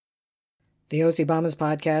The OC Bombers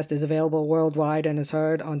podcast is available worldwide and is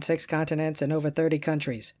heard on 6 continents and over 30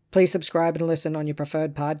 countries. Please subscribe and listen on your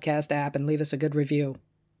preferred podcast app and leave us a good review.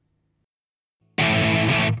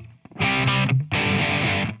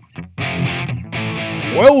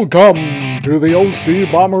 Welcome to the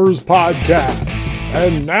OC Bombers podcast.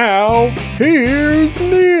 And now, here's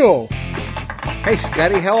Neil. Hey,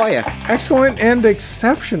 Scotty, how are you? Excellent and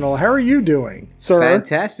exceptional. How are you doing, sir?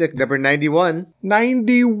 Fantastic. Number 91.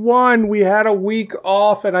 91. We had a week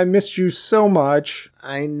off, and I missed you so much.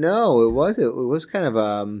 I know. It was kind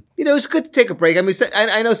of, it was good to take a break. I mean,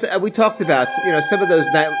 I know we talked about, some of those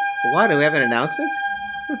nights. What, do we have an announcement?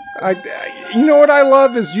 You know what I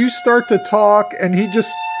love is you start to talk, and he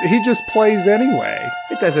just plays anyway.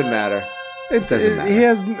 It doesn't matter. It doesn't matter. He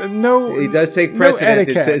has no. He does take precedent.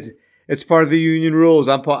 No etiquette. It's part of the union rules.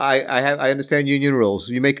 I understand union rules.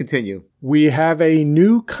 You may continue. We have a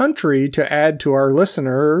new country to add to our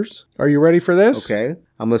listeners. Are you ready for this? Okay,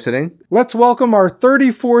 I'm listening. Let's welcome our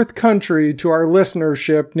 34th country to our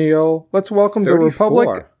listenership, Neil. Let's welcome 34. The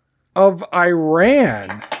Republic of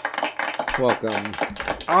Iran. Welcome.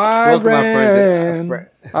 I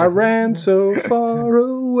ran so far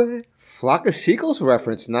away. Flock of Seagulls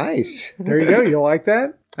reference. Nice. There you go. You like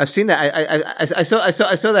that? I've seen that. I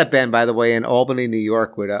saw that band, by the way, in Albany, New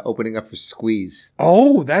York, with opening up for Squeeze.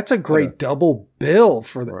 Oh, that's a great double bill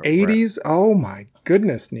for the 80s. Oh my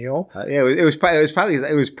goodness, Neil. Yeah, it was probably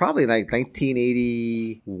like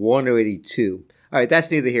 1981 or 82. All right, that's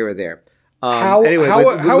neither here or there. How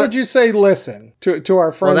would you say listen to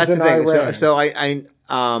our friends in Iran? So I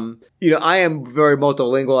am very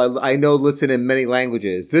multilingual. I know listen in many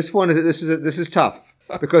languages. This is tough.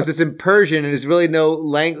 Because it's in Persian and there's really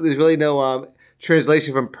no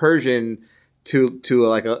translation from Persian to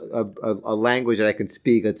like a language that I can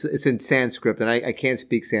speak. It's in Sanskrit and I can't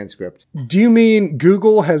speak Sanskrit. Do you mean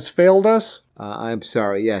Google has failed us? I'm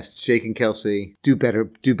sorry. Yes, Jake and Kelsey, do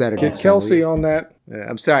better. Get Kelsey on that.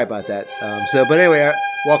 I'm sorry about that. But anyway,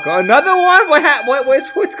 welcome another one.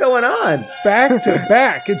 What's going on? Back to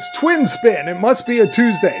back. It's twin spin. It must be a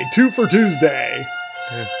Tuesday. 2 for Tuesday.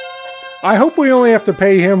 Yeah. I hope we only have to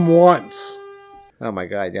pay him once. Oh my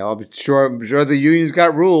God! Yeah, I'm sure the union's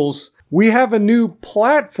got rules. We have a new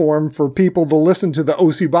platform for people to listen to the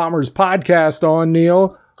OC Bombers podcast on,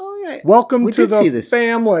 Neil. Oh yeah. Welcome to the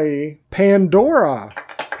family, Pandora.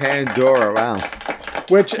 Pandora, wow.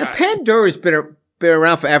 Which Pandora's been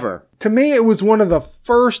around forever. To me, it was one of the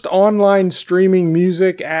first online streaming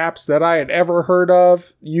music apps that I had ever heard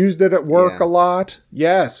of. Used it at work a lot.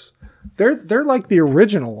 Yes. They're like the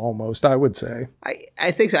original almost, I would say.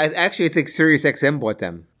 I think so. I think SiriusXM bought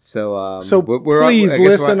them. So please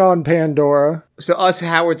listen on Pandora. So us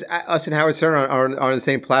and Howard Stern are on the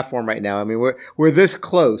same platform right now. I mean, we're this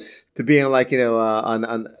close to being like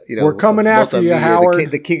on we're coming after you,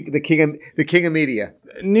 Howard. The king of media.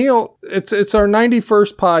 Neil, it's our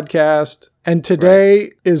 91st podcast, and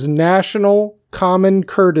today is National Common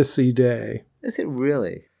Courtesy Day. Is it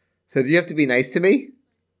really? So do you have to be nice to me?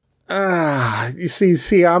 You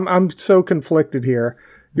see, I'm so conflicted here.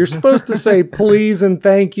 You're supposed to say please and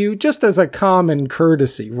thank you just as a common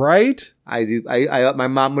courtesy, right? I do. My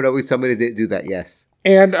mom would always tell me to do that. Yes.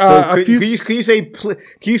 And can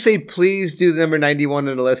you say please do the number 91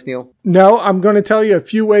 on the list, Neil? No, I'm going to tell you a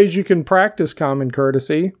few ways you can practice common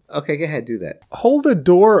courtesy. Okay, go ahead, do that. Hold a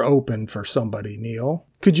door open for somebody, Neil.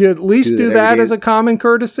 Could you at least do that as a common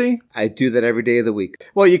courtesy? I do that every day of the week.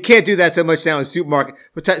 Well, you can't do that so much now in supermarket.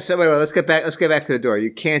 So anyway, let's get back to the door.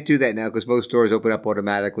 You can't do that now because most doors open up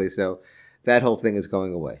automatically. So that whole thing is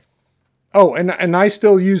going away. Oh, and I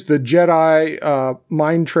still use the Jedi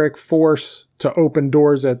mind trick force to open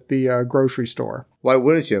doors at the grocery store. Why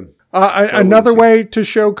wouldn't you? Another way to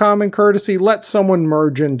show common courtesy, let someone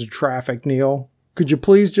merge into traffic, Neil. Could you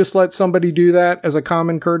please just let somebody do that as a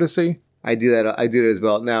common courtesy? I do that as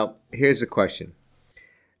well. Now, here's the question.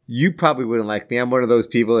 You probably wouldn't like me. I'm one of those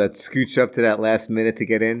people that scooch up to that last minute to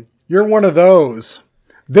get in. You're one of those.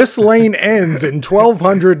 This lane ends in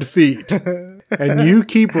 1,200 feet. And you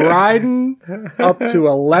keep riding up to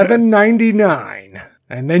 1199.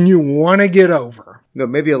 And then you want to get over. No,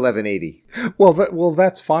 maybe 1180. Well,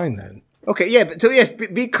 that's fine then. Okay, yeah. But so yes,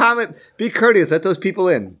 be courteous. Let those people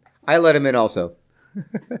in. I let them in also.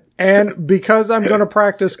 And because I'm going to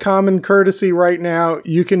practice common courtesy right now,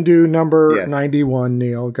 you can do number 91,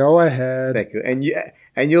 Neil. Go ahead. Thank you.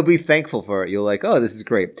 And you'll be thankful for it. You'll like, oh, this is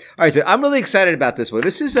great. All right, so I'm really excited about this one.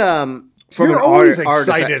 This is from You're always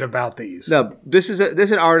excited about these. No, this is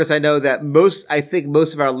an artist I know that most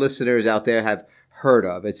of our listeners out there have heard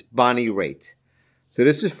of. It's Bonnie Raitt. So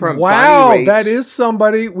this is from wow, Bonnie Raitt. that is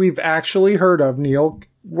somebody we've actually heard of, Neil.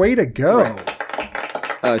 Way to go.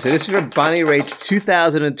 Right. So this is from Bonnie Raitt's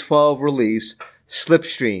 2012 release,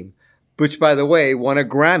 Slipstream, which, by the way, won a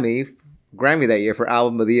Grammy that year for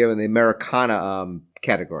Album of the Year in the Americana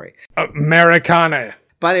category. Americana.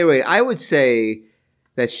 Bonnie Raitt, I would say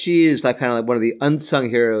that she is like kind of like one of the unsung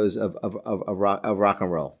heroes of rock and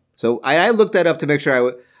roll. So I looked that up to make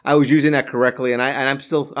sure I was using that correctly, and I'm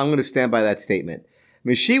going to stand by that statement. I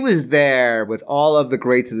mean, she was there with all of the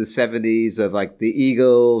greats of the 70s, of like the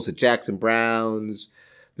Eagles, the Jackson Browns,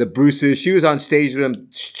 the Bruces. She was on stage with them,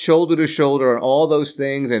 shoulder to shoulder, and all those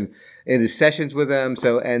things, and in the sessions with them.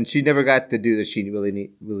 So, and she never got to do that she really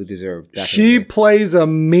deserved. She plays a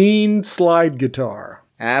mean slide guitar.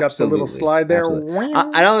 Absolutely. Got the little slide there.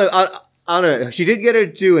 I don't know. She did get her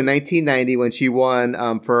due in 1990 when she won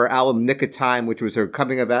for her album Nick of Time, which was her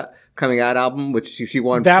coming out album, which she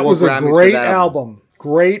won. That 4 was a Grammys great for that album.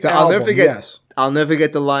 Great so album. I'll never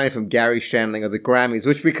forget the line from Gary Shandling of the Grammys,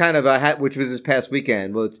 which we kind of had, which was this past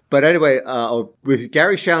weekend. But anyway, with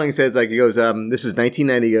Gary Shandling says, like, he goes, this was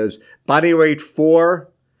 1990. He goes, Bonnie Raitt 4,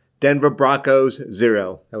 Denver Broncos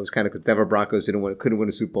 0. That was kind of because Denver Broncos couldn't win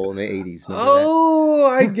a Super Bowl in the 80s. Oh,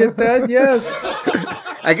 I get that. Yes.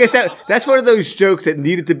 I guess that's one of those jokes that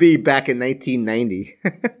needed to be back in 1990.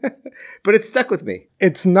 But it stuck with me.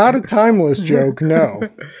 It's not a timeless joke, no.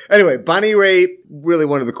 Anyway, Bonnie Raitt, really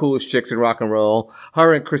one of the coolest chicks in rock and roll.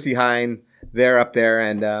 Her and Chrissie Hynde, they're up there,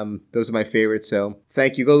 and those are my favorites. So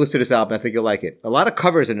thank you. Go listen to this album. I think you'll like it. A lot of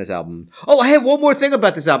covers in this album. Oh, I have one more thing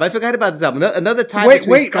about this album. I forgot about this album. Another time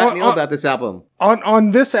between Scott and Neil about this album. On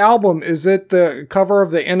this album, is it the cover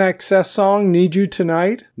of the INXS song, Need You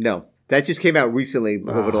Tonight? No. That just came out recently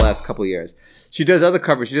over the last couple of years. She does other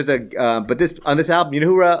covers. She does but on this album, you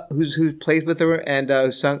know who plays with her and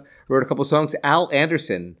wrote a couple songs? Al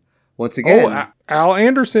Anderson. Once again. Oh, Al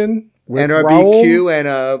Anderson. With NRBQ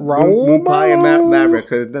and Raoul Moon Pie and Maverick.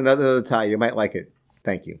 So another tie. You might like it.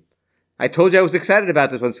 Thank you. I told you I was excited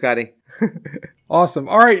about this one, Scotty. Awesome.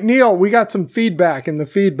 All right, Neil, we got some feedback in the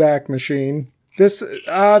feedback machine. This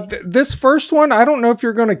first one, I don't know if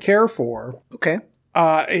you're going to care for. Okay.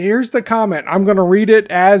 Here's the comment. I'm going to read it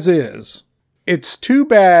as is. It's too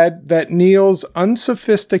bad that Neil's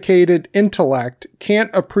unsophisticated intellect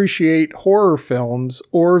can't appreciate horror films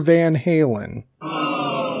or Van Halen.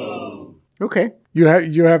 Okay. You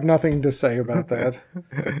have nothing to say about that.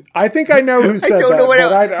 I think I know who said I don't that. know what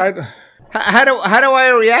how do I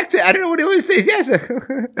react to it? I don't know what he always says. Yes.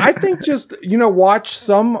 I think just, watch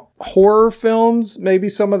some horror films, maybe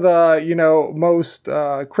some of the, most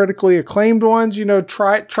critically acclaimed ones,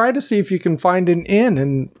 try to see if you can find an in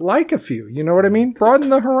and like a few, you know what I mean? Broaden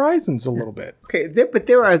the horizons a little bit. Okay. But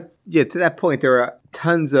there are, to that point, there are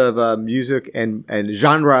tons of music and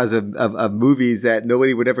genres of movies that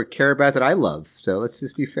nobody would ever care about that I love. So let's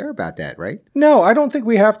just be fair about that, right? No, I don't think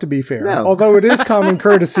we have to be fair. No. Although it is Common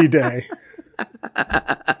Courtesy Day.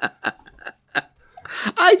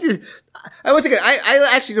 I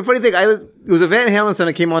actually, the funny thing, it was a Van Halen song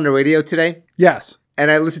that came on the radio today. Yes.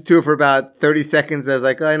 And I listened to it for about 30 seconds. I was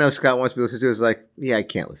like, I know Scott wants me to listen to it. I was like, yeah, I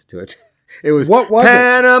can't listen to it. It was what was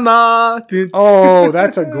Panama. Oh,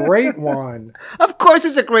 that's a great one. Of course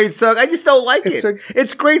it's a great song. I just don't like it.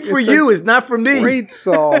 It's great for you. It's not for me. Great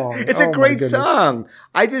song. It's a great song.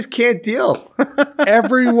 I just can't deal.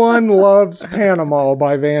 Everyone loves Panama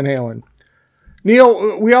by Van Halen.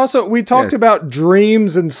 Neil, we talked about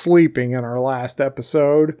dreams and sleeping in our last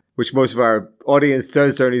episode. Which most of our audience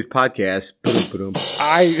does during these podcasts.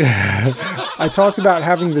 I talked about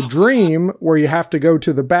having the dream where you have to go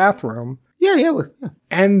to the bathroom. Yeah.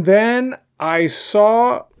 And then I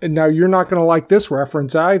saw, now you're not going to like this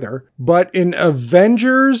reference either, but in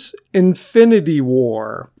Avengers Infinity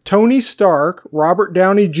War, Tony Stark, Robert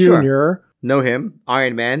Downey Jr. Sure. Know him.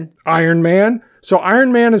 Iron Man. So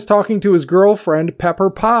Iron Man is talking to his girlfriend, Pepper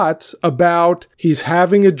Potts, about he's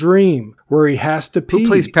having a dream where he has to pee. Who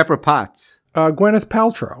plays Pepper Potts? Gwyneth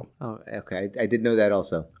Paltrow. Oh, okay. I did know that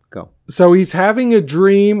also. Go. So he's having a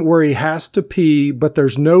dream where he has to pee, but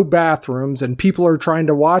there's no bathrooms and people are trying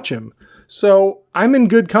to watch him. So I'm in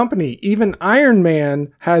good company. Even Iron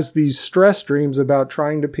Man has these stress dreams about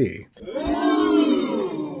trying to pee.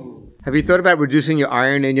 Have you thought about reducing your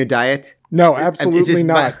iron in your diet? No, absolutely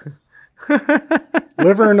not.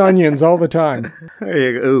 Liver and onions all the time.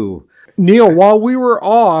 Ooh. Neil, while we were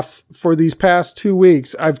off for these past 2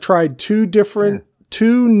 weeks, I've tried two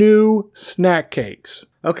new snack cakes.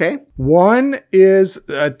 Okay. One is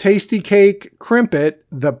a Tasty Cake Crimpet,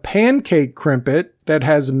 the pancake crimpet that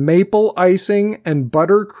has maple icing and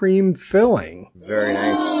buttercream filling. Very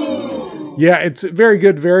nice. Yeah, it's very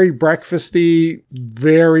good, very breakfasty,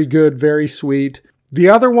 very good, very sweet. The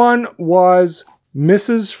other one was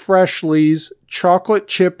Mrs. Freshley's chocolate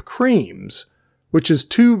chip creams, which is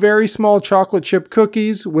 2 very small chocolate chip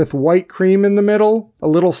cookies with white cream in the middle, a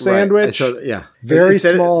little sandwich. Right. So, yeah. Very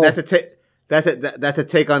small. That's a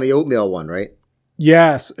take on the oatmeal one, right?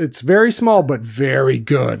 Yes, it's very small, but very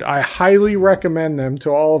good. I highly recommend them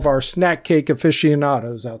to all of our snack cake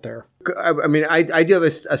aficionados out there. I mean, I do have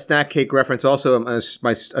a snack cake reference also. A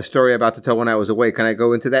story about to tell when I was away. Can I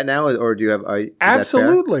go into that now, or do you have?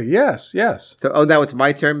 Absolutely, yes. So, now it's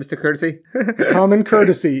my turn, Mr. Courtesy. Common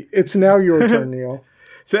courtesy. It's now your turn, Neil.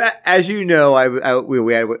 So, as you know,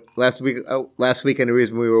 we had last weekend. The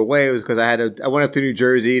reason we were away was because I went up to New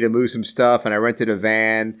Jersey to move some stuff, and I rented a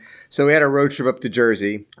van. So we had a road trip up to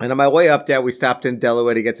Jersey, and on my way up there, we stopped in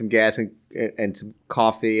Delaware to get some gas and some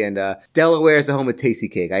coffee. And Delaware is the home of Tasty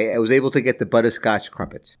Cake. I was able to get the butterscotch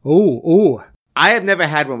crumpets. Ooh. I have never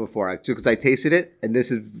had one before because I tasted it, and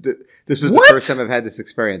this was What? the first time I've had this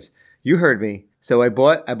experience. You heard me. So I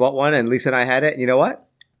bought one, and Lisa and I had it. And you know what?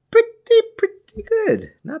 Pretty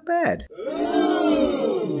good. Not bad.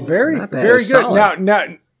 Very Not bad. good. Solid.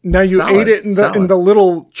 Now you Solid. ate it in the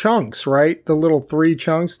little chunks, right? The little 3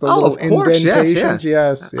 chunks, the little of course. indentations.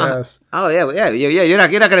 Yes. Oh yeah. You're not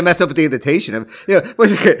going to mess up with the indentation.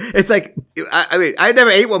 It's like I never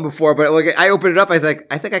ate one before, but when I opened it up, I was like,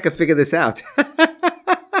 I think I could figure this out.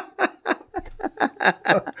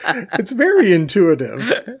 It's very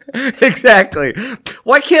intuitive. Exactly.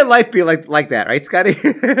 Why can't life be like that, right, Scotty?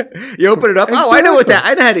 You open it up. Exactly. Oh, I know what that.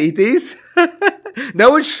 I know how to eat these.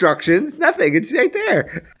 No instructions, nothing. It's right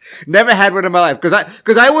there. Never had one in my life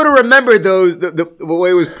because I would have remembered those the way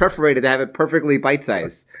it was perforated to have it perfectly bite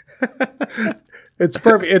sized. It's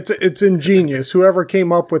perfect. It's ingenious. Whoever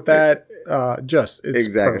came up with that, it's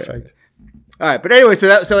Exactly. perfect. All right, but anyway,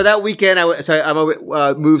 so that weekend,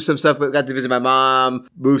 I moved some stuff. Got to visit my mom.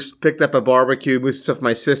 Picked up a barbecue. Moved some stuff to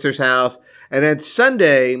my sister's house, and then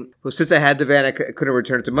Sunday, since I had the van, I couldn't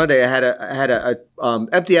return it to Monday. I had to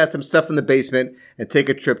empty out some stuff in the basement and take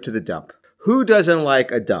a trip to the dump. Who doesn't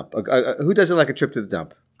like a dump? Who doesn't like a trip to the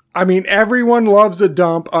dump? I mean, everyone loves a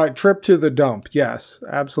dump. Trip to the dump. Yes,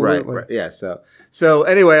 absolutely. Right. Yeah. So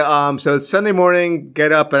anyway, so it's Sunday morning,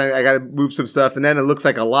 get up and I got to move some stuff, and then it looks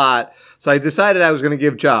like a lot. So I decided I was going to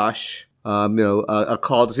give Josh, a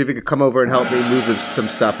call to see if he could come over and help me move some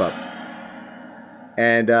stuff up.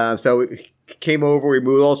 And so we came over, we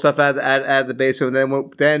moved all the stuff out of the basement,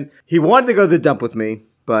 and then he wanted to go to the dump with me,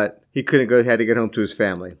 but he couldn't go. He had to get home to his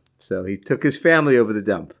family, so he took his family over the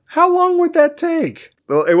dump. How long would that take?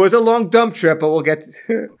 Well, it was a long dump trip, but we'll get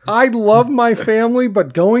to I love my family,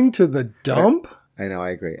 but going to the dump? I know, I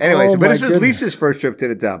agree. Anyway, Oh, but my this was goodness. Lisa's first trip to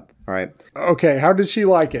the dump. All right. Okay, how did she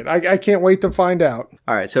like it? I can't wait to find out.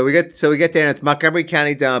 All right. So we get there, and it's Montgomery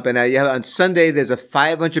County dump, and on Sunday there's a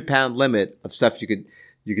 500-pound limit of stuff you could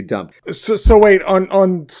dump. So wait,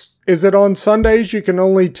 on is it on Sundays you can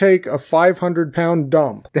only take a 500-pound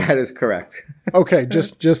dump? That is correct. Okay,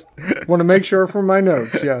 just want to make sure for my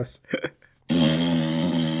notes. Yes.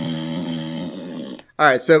 All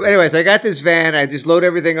right. So anyways, I got this van. I just load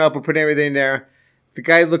everything up. We're putting everything in there. The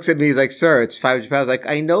guy looks at me. He's like, "Sir, it's 500 pounds." Like,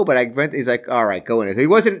 I know, but I rent. He's like, "All right, go in it."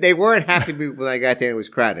 They weren't happy when I got there. And it was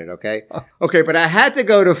crowded. Okay. Okay, but I had to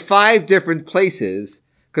go to 5 different places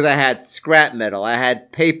because I had scrap metal, I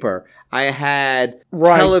had paper, I had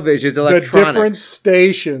televisions, electronics. The different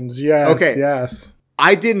stations. Yes. Okay. Yes.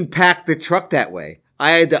 I didn't pack the truck that way.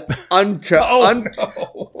 I had to I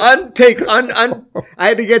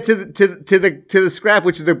had to get to the scrap,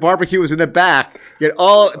 which is the barbecue was in the back.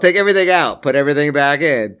 Take everything out, put everything back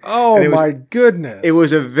in. Oh my goodness! It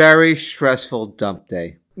was a very stressful dump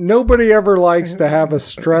day. Nobody ever likes to have a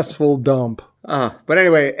stressful dump. But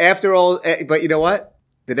anyway, but you know what?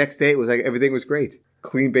 The next day it was like everything was great.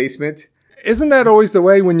 Clean basement. Isn't that always the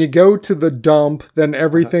way? When you go to the dump, then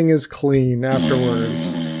everything is clean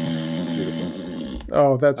afterwards.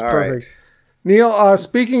 Oh, that's perfect. Right. Neil,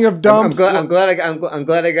 speaking of dumps, I'm glad I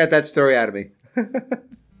got that story out of me.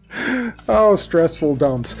 Oh, stressful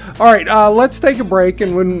dumps. All right, let's take a break,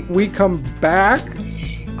 and when we come back,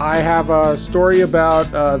 I have a story about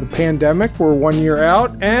the pandemic. We're 1 year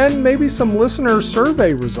out, and maybe some listener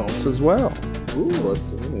survey results as well. Ooh, that's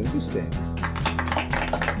interesting.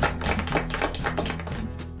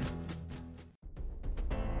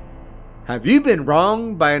 Have you been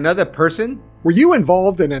wronged by another person? Were you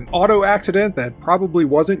involved in an auto accident that probably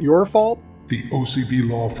wasn't your fault? The OCB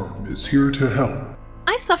Law Firm is here to help.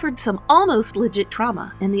 I suffered some almost legit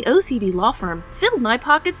trauma, and the OCB Law Firm filled my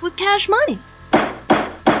pockets with cash money.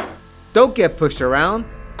 Don't get pushed around.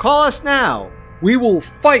 Call us now. We will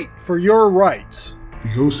fight for your rights. The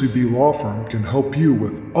OCB Law Firm can help you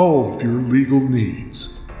with all of your legal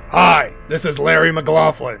needs. Hi, this is Larry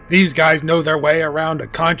McLaughlin. These guys know their way around a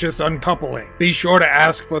conscious uncoupling. Be sure to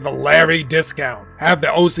ask for the Larry discount. Have the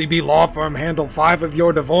OCB Law Firm handle 5 of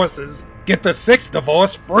your divorces. Get the 6th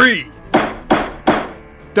divorce free.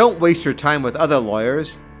 Don't waste your time with other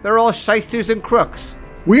lawyers. They're all shysters and crooks.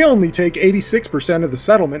 We only take 86% of the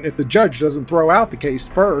settlement if the judge doesn't throw out the case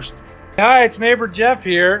first. Hi, it's neighbor Jeff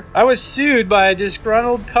here. I was sued by a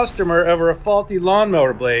disgruntled customer over a faulty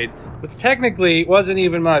lawnmower blade, which technically wasn't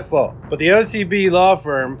even my fault. But the OCB law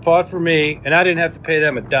firm fought for me, and I didn't have to pay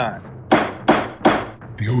them a dime.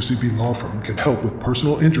 The OCB Law Firm can help with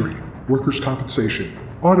personal injury, workers' compensation,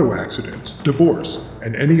 auto accidents, divorce,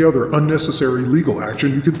 and any other unnecessary legal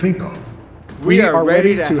action you can think of. We are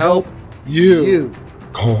ready to help you.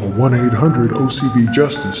 Call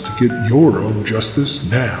 1-800-OCB-JUSTICE to get your own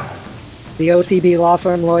justice now. The OCB Law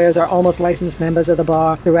Firm lawyers are almost licensed members of the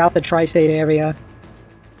bar throughout the tri-state area.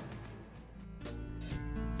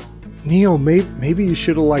 Neil, maybe you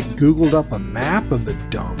should have Googled up a map of the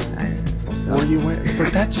dump before you went,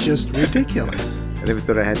 but that's just ridiculous. I never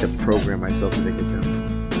thought I had to program myself to take a dump.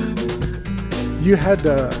 You had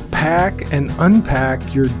to pack and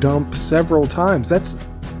unpack your dump several times.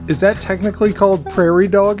 Is that technically called prairie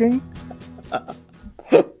dogging?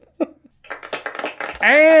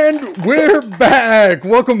 And we're back.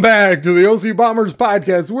 Welcome back to the OC Bombers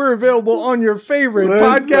podcast. We're available on your favorite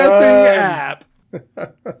podcasting app.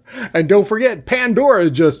 And don't forget, Pandora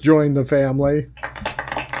just joined the family.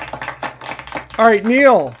 All right,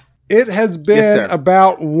 Neil, it has been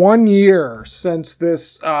about 1 year since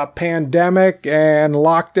this pandemic and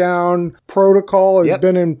lockdown protocol has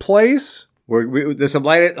been in place. There's some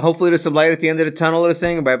light. Hopefully, there's some light at the end of the tunnel of the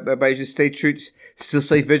thing. Everybody just still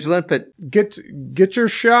stay vigilant. But get your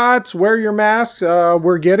shots, wear your masks.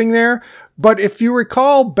 We're getting there. But if you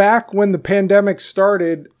recall, back when the pandemic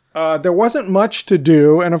started, there wasn't much to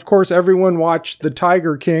do, and of course, everyone watched The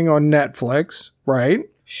Tiger King on Netflix, right?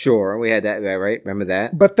 Sure, we had that, right? Remember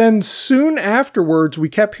that? But then soon afterwards, we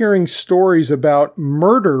kept hearing stories about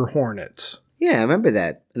murder hornets. Yeah, I remember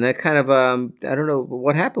that, and that kind of I don't know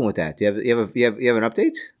what happened with that. Do you have an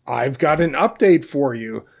update? I've got an update for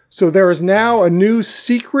you. So there is now a new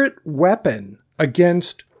secret weapon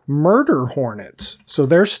against murder hornets. So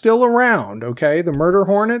they're still around, okay? The murder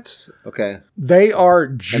hornets. Okay. They are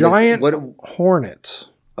giant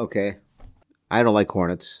hornets. Okay. I don't like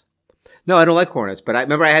hornets. No, I don't like hornets. But I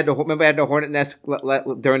had the hornet nest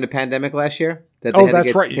during the pandemic last year. That they had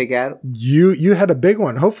to take out. You had a big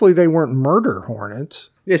one. Hopefully they weren't murder hornets.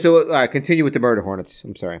 Yeah. So continue with the murder hornets.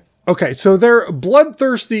 I'm sorry. Okay, so they're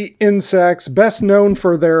bloodthirsty insects, best known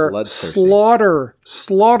for their slaughter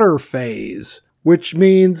phase, which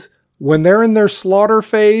means when they're in their slaughter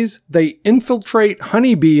phase, they infiltrate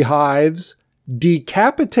honeybee hives,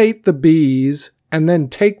 decapitate the bees, and then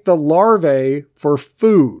take the larvae for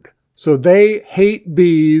food. So they hate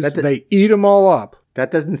bees. They eat them all up. That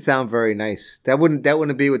doesn't sound very nice. That wouldn't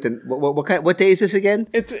be with the what day is this again?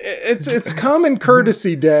 It's Common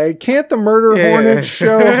Courtesy Day. Can't the murder hornets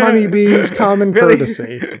show honeybees common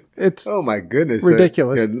courtesy? It's oh my goodness,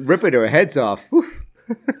 ridiculous. Ripping their heads off.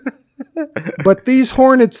 But these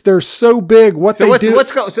hornets, they're so big. So what's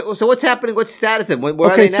happening? What's the status of them?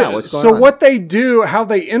 Where are they now? What's going on? What they do, how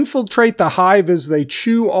they infiltrate the hive is they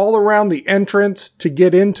chew all around the entrance to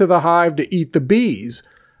get into the hive to eat the bees.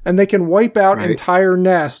 And they can wipe out entire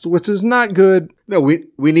nests, which is not good. No, we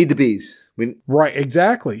need the bees. Right,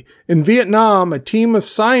 exactly. In Vietnam, a team of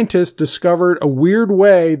scientists discovered a weird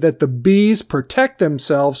way that the bees protect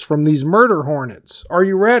themselves from these murder hornets. Are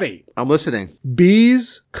you ready? I'm listening.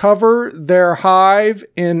 Bees cover their hive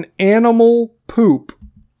in animal poop.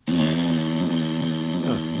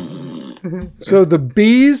 So the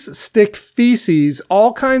bees stick feces,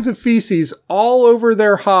 all kinds of feces, all over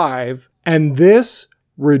their hive, and this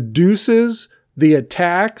reduces the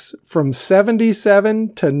attacks from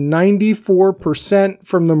 77 to 94%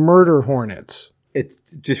 from the murder hornets. It's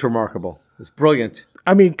just remarkable. It's brilliant.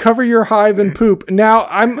 I mean, cover your hive in poop. Now,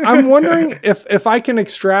 I'm wondering if I can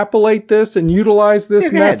extrapolate this and utilize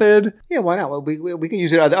this method. Yeah, why not? We can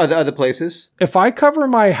use it other places. If I cover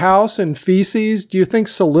my house in feces, do you think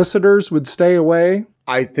solicitors would stay away?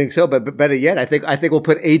 I think so, but better yet, I think we'll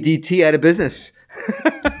put ADT out of business.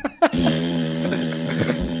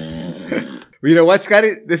 You know what,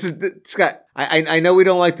 Scotty? This is Scott. I know we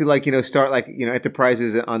don't like to start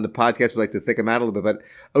enterprises on the podcast. We like to think them out a little bit, but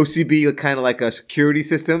OCB kind of like security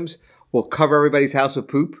systems will cover everybody's house with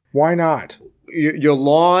poop. Why not? Your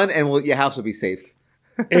lawn and your house will be safe.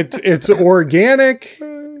 It's organic.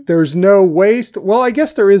 There's no waste. Well, I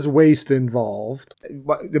guess there is waste involved.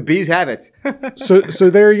 The bees have it. So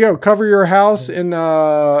there you go. Cover your house in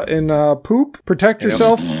poop. Protect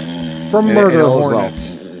yourself from murder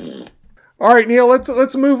hornets. All right, Neil.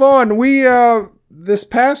 Let's move on. We this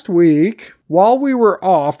past week, while we were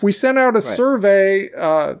off, we sent out a survey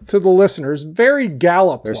to the listeners, very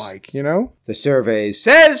Gallup-like. You know, the survey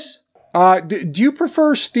says. Do you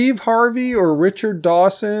prefer Steve Harvey or Richard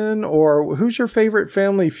Dawson, or who's your favorite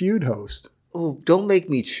Family Feud host? Oh, don't make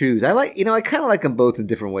me choose. I kind of like them both in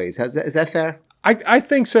different ways. Is that fair? I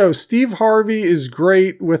think so. Steve Harvey is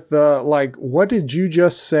great with the, like, what did you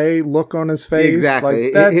just say look on his face? Exactly.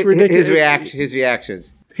 Like, that's ridiculous. His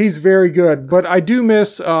reactions. He's very good. But I do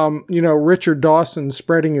miss, Richard Dawson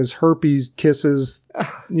spreading his herpes kisses,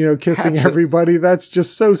 kissing everybody. That's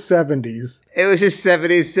just so 70s. It was just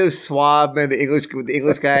 70s, so suave, man. The English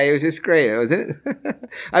guy, it was just great, wasn't it?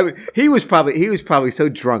 I mean, he was probably so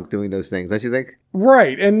drunk doing those things, don't you think?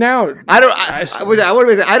 Right. And now I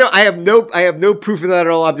have no proof of that at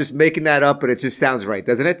all. I'm just making that up, but it just sounds right,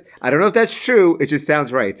 doesn't it? I don't know if that's true. It just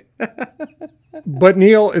sounds right. But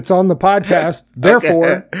Neil, it's on the podcast.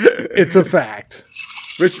 Therefore, it's a fact.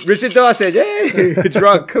 Richard Dawson, yay,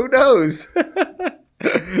 drunk. Who knows?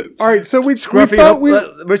 All right, so we thought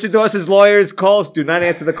Richard Dawson's lawyers calls. Do not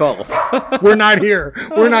answer the call. We're not here.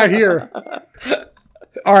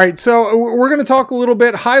 All right, so we're going to talk a little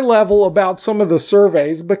bit high level about some of the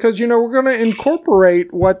surveys because, we're going to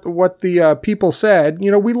incorporate what the people said.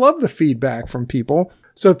 We love the feedback from people.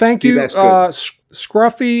 So thank you.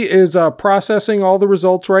 Scruffy is processing all the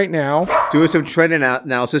results right now. Doing some trend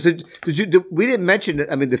analysis. We didn't mention,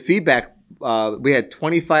 the feedback. We had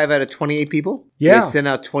 25 out of 28 people. Yeah. We sent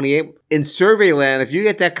out 28. In Surveyland, if you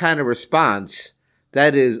get that kind of response,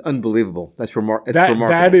 that is unbelievable. That's remarkable.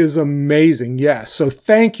 That is amazing. Yes. So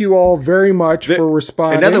thank you all very much for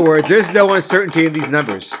responding. In other words, there's no uncertainty in these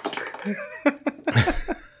numbers.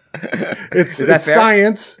 It's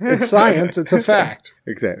science. It's science. It's a fact.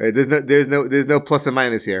 Exactly. There's no plus and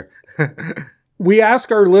minus here. We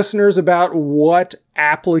ask our listeners about what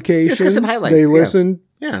application they listen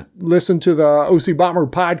to the OC Bomber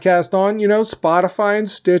podcast on. Spotify and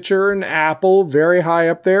Stitcher and Apple, very high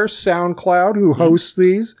up there. SoundCloud, who hosts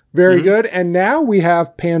these, very good. And now we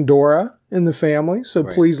have Pandora in the family, so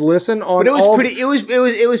please listen on. But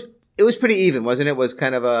it was pretty even, wasn't it? It was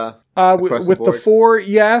kind of a with the 4,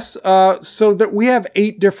 yes. So that we have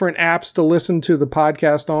 8 different apps to listen to the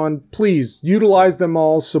podcast on. Please utilize them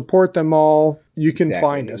all, support them all. You can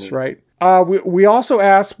find us, right? We also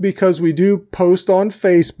ask, because we do post on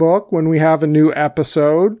Facebook when we have a new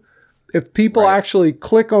episode, if people actually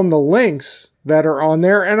click on the links that are on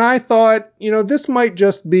there. And I thought, this might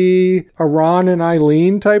just be a Ron and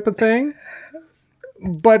Eileen type of thing.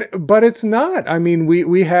 But it's not. I mean,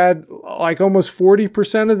 we had like almost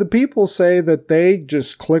 40% of the people say that they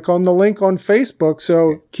just click on the link on Facebook.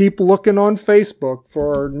 So keep looking on Facebook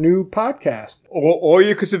for our new podcast. Or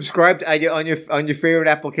you could subscribe on your favorite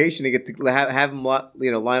application to get to have them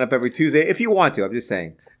line up every Tuesday if you want to. I'm just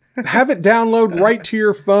saying. Have it download right to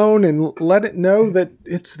your phone and let it know that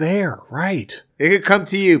it's there. Right. It could come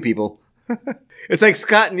to you, people. It's like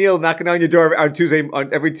Scott and Neil knocking on your door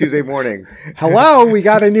every Tuesday morning. Hello, we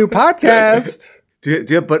got a new podcast. Do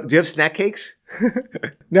you have snack cakes?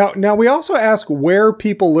 Now we also ask where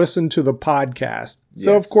people listen to the podcast.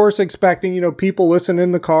 So of course, expecting, people listen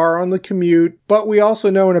in the car on the commute, but we also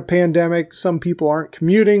know in a pandemic, some people aren't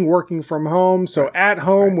commuting, working from home. So at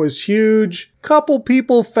home was huge. Couple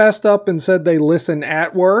people fessed up and said they listen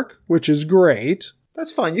at work, which is great.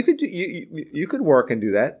 That's fine. You could work and do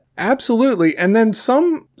that. Absolutely. And then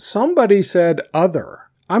somebody said other.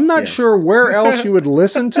 I'm not sure where else you would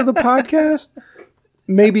listen to the podcast.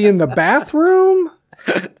 Maybe in the bathroom,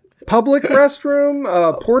 public restroom,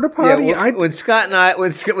 porta potty. Yeah, when Scott and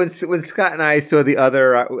I saw the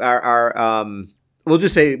other, our we'll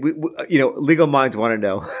just say legal minds want to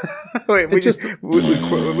know. we just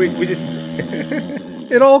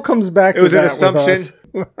it all comes back. It was an assumption.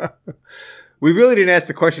 We really didn't ask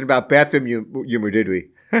the question about bathroom humor, did we?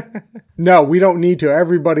 No, we don't need to.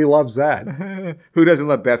 Everybody loves that. Who doesn't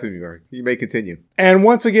love bathroom humor? You may continue. And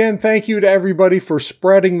once again, thank you to everybody for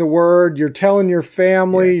spreading the word. You're telling your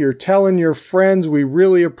family, you're telling your friends. We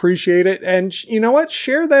really appreciate it. And you know what?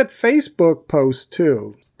 Share that Facebook post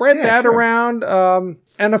too. Spread that around.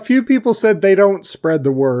 And a few people said they don't spread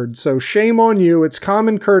the word. So shame on you. It's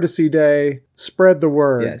Common Courtesy Day. Spread the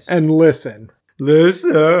word and listen.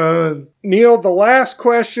 Listen. Neil, the last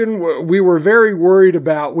question we were very worried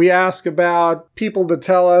about. We ask about people to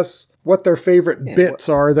tell us what their favorite bits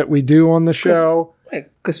are that we do on the show.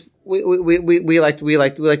 Because we like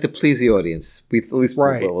to please the audience. We at least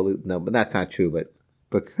Right. no, but that's not true.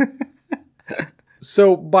 But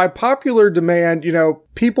So by popular demand,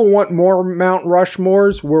 people want more Mount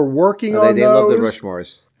Rushmores. We're working on they those. love the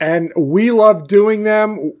Rushmores. And we love doing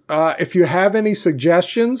them. If you have any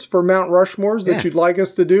suggestions for Mount Rushmores that you'd like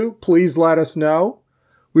us to do, please let us know.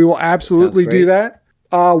 We will absolutely do that.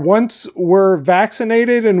 Once we're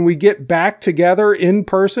vaccinated and we get back together in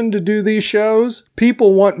person to do these shows,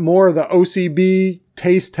 people want more of the OCB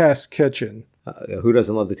Taste Test Kitchen. Who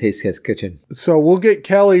doesn't love the Taste Test Kitchen? So we'll get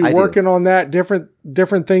Kelly I working on that,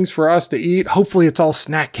 different things for us to eat. Hopefully it's all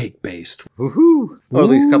snack cake based. Woohoo! Or at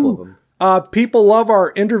least a couple of them. People love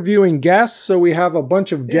our interviewing guests, so we have a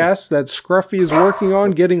bunch of guests that Scruffy is working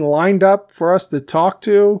on getting lined up for us to talk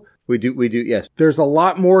to. We do, yes. There's a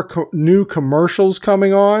lot more new commercials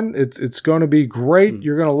coming on. It's going to be great.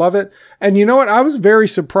 You're going to love it. And you know what? I was very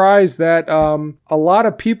surprised that a lot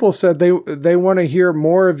of people said they want to hear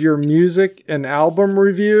more of your music and album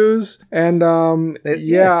reviews. And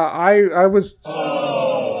I was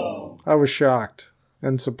shocked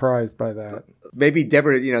and surprised by that. Maybe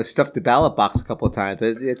Deborah, stuffed the ballot box a couple of times,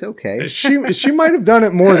 but it's okay. She might have done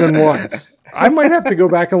it more than once. I might have to go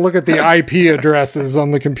back and look at the IP addresses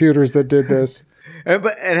on the computers that did this. How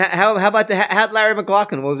about how Larry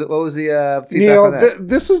McLaughlin? What was the feedback Neil, on that?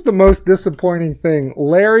 this was the most disappointing thing.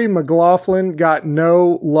 Larry McLaughlin got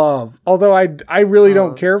no love. Although I really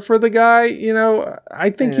don't care for the guy. I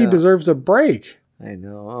think he deserves a break. I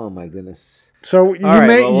know. Oh my goodness. So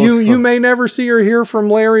you may never see or hear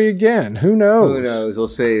from Larry again. Who knows? Who knows? We'll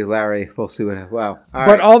see, Larry. We'll see what. Wow.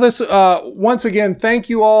 All this. Once again, thank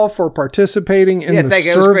you all for participating in the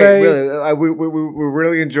survey. It was great. Really, we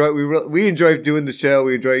really enjoy. We enjoy doing the show.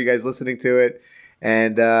 We enjoy you guys listening to it.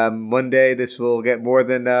 And one day this will get more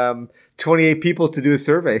than 28 people to do a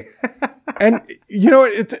survey. And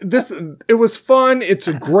it was fun. It's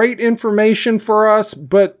a great information for us.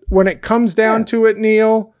 But when it comes down to it,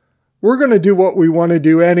 Neil, we're going to do what we want to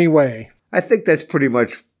do anyway. I think that's pretty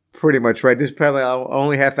much right. This is probably our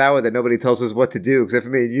only half hour that nobody tells us what to do except for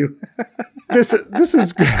me and you. This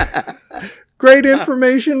is great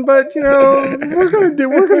information, but we're going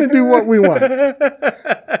to do what we want.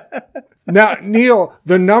 Now, Neil,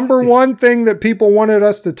 the number one thing that people wanted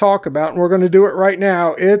us to talk about, and we're going to do it right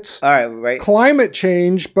now, it's climate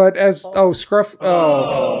change. But Scruffy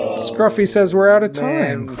says we're out of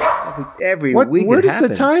time. Every week, where does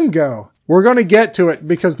the time go? We're going to get to it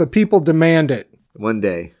because the people demand it. One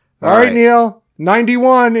day. All right, Neil.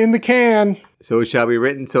 91 in the can. So it shall be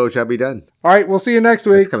written, so it shall be done. All right, we'll see you next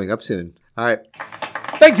week. It's coming up soon. All right.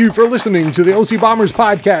 Thank you for listening to the OC Bombers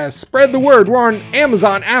podcast. Spread the word. We're on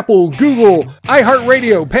Amazon, Apple, Google,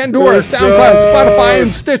 iHeartRadio, Pandora, SoundCloud, Spotify,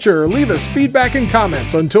 and Stitcher. Leave us feedback and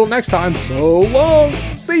comments. Until next time, so long.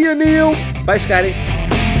 See you, Neil. Bye, Scotty.